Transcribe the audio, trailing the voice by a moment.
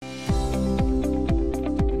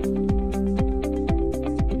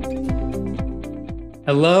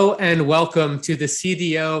Hello and welcome to the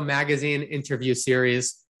CDO Magazine interview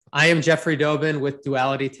series. I am Jeffrey Dobin with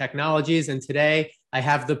Duality Technologies, and today I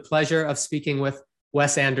have the pleasure of speaking with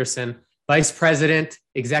Wes Anderson, Vice President,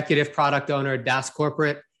 Executive Product Owner, DAS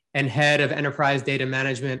Corporate, and Head of Enterprise Data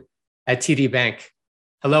Management at TD Bank.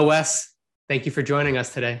 Hello, Wes. Thank you for joining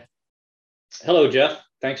us today. Hello, Jeff.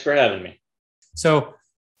 Thanks for having me. So,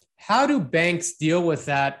 how do banks deal with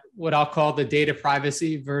that, what I'll call the data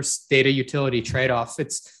privacy versus data utility trade-off?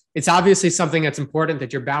 It's obviously something that's important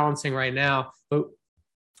that you're balancing right now, but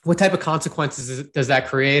what type of consequences does that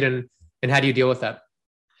create, and how do you deal with that?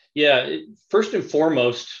 Yeah, first and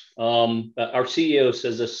foremost, our CEO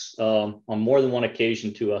says this on more than one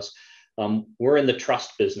occasion to us. We're in the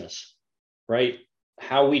trust business, right?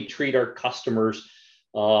 How we treat our customers'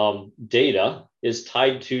 data is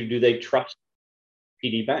tied to, do they trust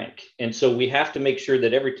TD Bank? And so we have to make sure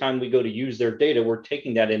that every time we go to use their data, we're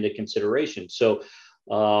taking that into consideration. So,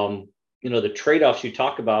 the trade-offs you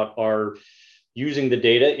talk about are using the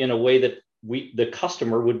data in a way that the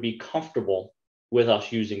customer would be comfortable with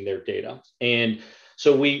us using their data. And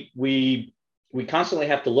so we constantly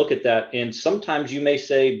have to look at that. And sometimes you may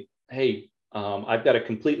say, hey, I've got to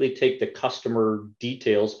completely take the customer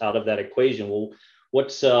details out of that equation. Well,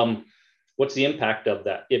 what's the impact of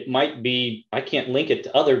that? It might be, I can't link it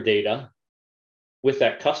to other data with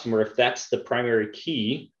that customer if that's the primary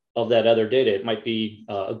key of that other data. It might be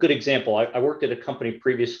a good example. I worked at a company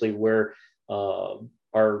previously where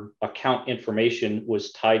our account information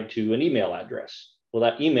was tied to an email address. Well,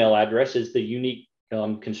 that email address is the unique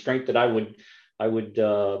constraint that I would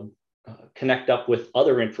connect up with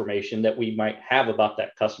other information that we might have about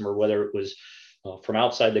that customer, whether it was from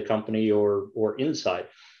outside the company or inside.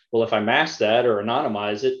 Well, if I mask that or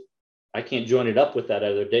anonymize it, I can't join it up with that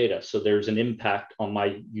other data. So there's an impact on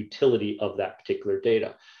my utility of that particular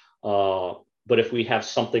data. But if we have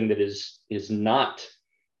something that is not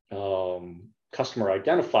customer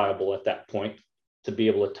identifiable at that point, to be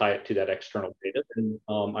able to tie it to that external data, then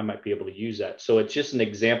I might be able to use that. So it's just an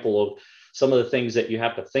example of some of the things that you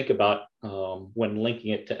have to think about when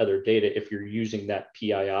linking it to other data if you're using that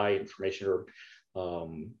PII information or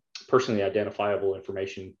personally identifiable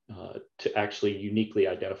information to actually uniquely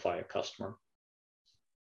identify a customer.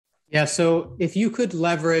 Yeah, so if you could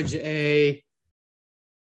leverage a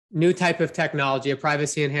new type of technology, a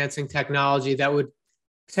privacy enhancing technology that would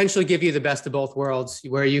potentially give you the best of both worlds,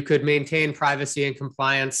 where you could maintain privacy and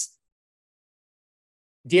compliance,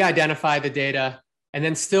 de-identify the data, and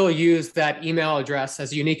then still use that email address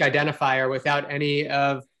as a unique identifier without any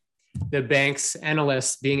of the bank's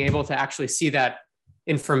analysts being able to actually see that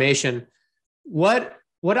information. What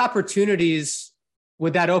opportunities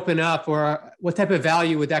would that open up, or what type of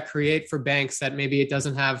value would that create for banks that maybe it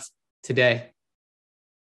doesn't have today?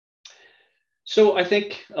 So I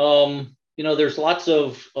think there's lots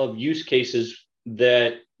of use cases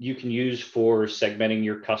that you can use for segmenting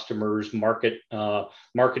your customers,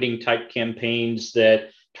 marketing type campaigns that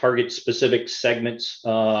target specific segments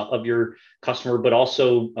of your customer. But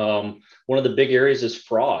also one of the big areas is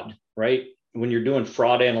fraud, right? When you're doing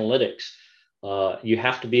fraud analytics, you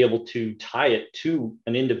have to be able to tie it to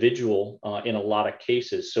an individual in a lot of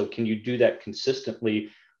cases. So can you do that consistently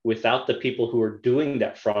without the people who are doing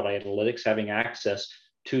that fraud analytics having access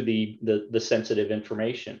to the sensitive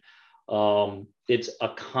information? It's a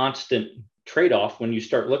constant trade-off when you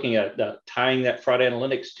start looking at tying that fraud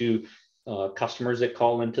analytics to customers that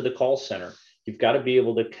call into the call center. You've got to be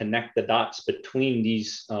able to connect the dots between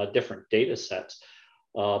these different data sets.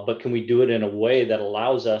 But can we do it in a way that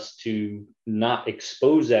allows us to not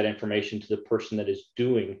expose that information to the person that is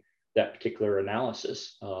doing that particular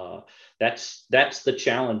analysis? That's the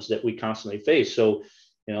challenge that we constantly face. So,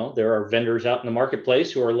 there are vendors out in the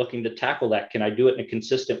marketplace who are looking to tackle that. Can I do it in a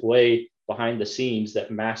consistent way behind the scenes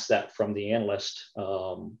that masks that from the analyst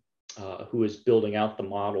who is building out the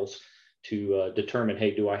models to determine,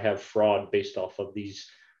 hey, do I have fraud based off of these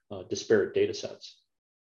disparate data sets?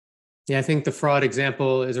 Yeah, I think the fraud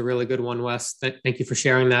example is a really good one, Wes. Thank you for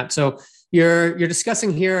sharing that. So you're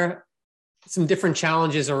discussing here some different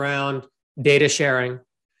challenges around data sharing.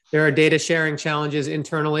 There are data sharing challenges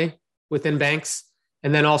internally within banks,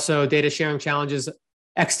 and then also data sharing challenges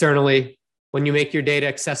externally when you make your data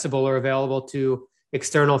accessible or available to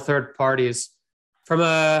external third parties. From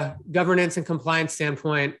a governance and compliance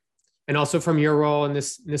standpoint, and also from your role in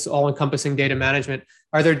this all-encompassing data management,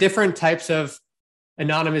 are there different types of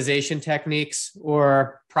anonymization techniques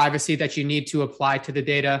or privacy that you need to apply to the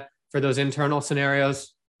data for those internal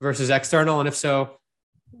scenarios versus external? And if so,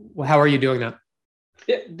 how are you doing that?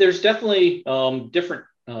 Yeah, there's definitely different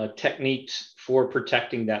techniques for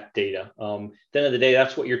protecting that data. At the end of the day,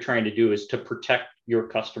 that's what you're trying to do, is to protect your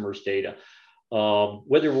customers' data.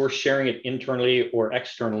 Whether we're sharing it internally or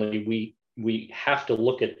externally, we have to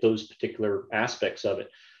look at those particular aspects of it.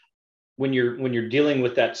 When you're dealing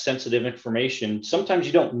with that sensitive information, sometimes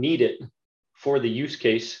you don't need it for the use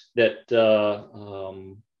case that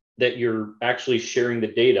that you're actually sharing the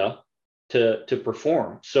data to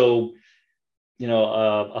perform. So,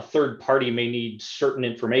 a third party may need certain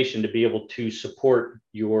information to be able to support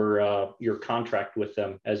your contract with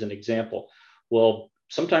them, as an example. Well,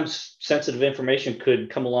 sometimes sensitive information could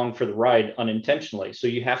come along for the ride unintentionally. So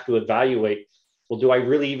you have to evaluate, well, do I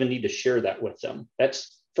really even need to share that with them?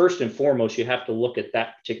 That's first and foremost, you have to look at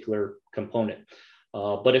that particular component.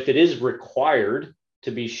 But if it is required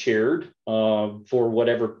to be shared for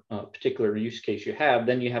whatever particular use case you have,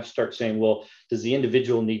 then you have to start saying, well, does the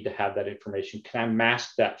individual need to have that information? Can I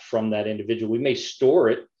mask that from that individual? We may store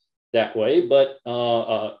it that way, but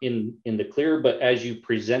in the clear, but as you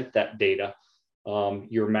present that data,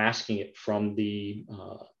 you're masking it from the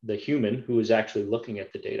human who is actually looking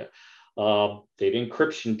at the data. Data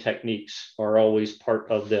encryption techniques are always part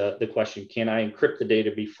of the question. Can I encrypt the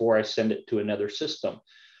data before I send it to another system?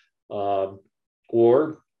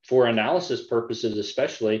 Or for analysis purposes,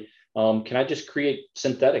 especially, can I just create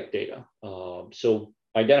synthetic data? So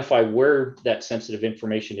identify where that sensitive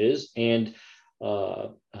information is and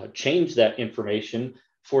change that information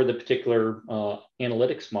for the particular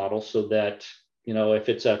analytics model, so that, if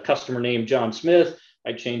it's a customer named John Smith,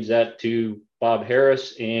 I change that to Bob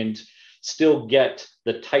Harris and still get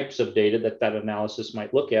the types of data that analysis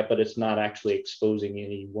might look at, but it's not actually exposing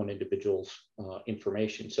any one individual's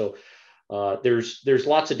information. So there's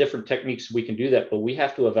lots of different techniques we can do that, but we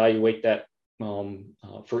have to evaluate that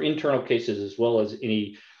for internal cases as well as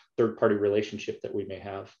any third-party relationship that we may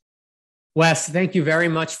have. Wes, thank you very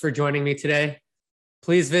much for joining me today.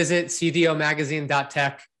 Please visit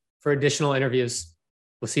cdomagazine.tech for additional interviews.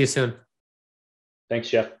 We'll see you soon. Thanks,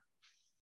 Jeff.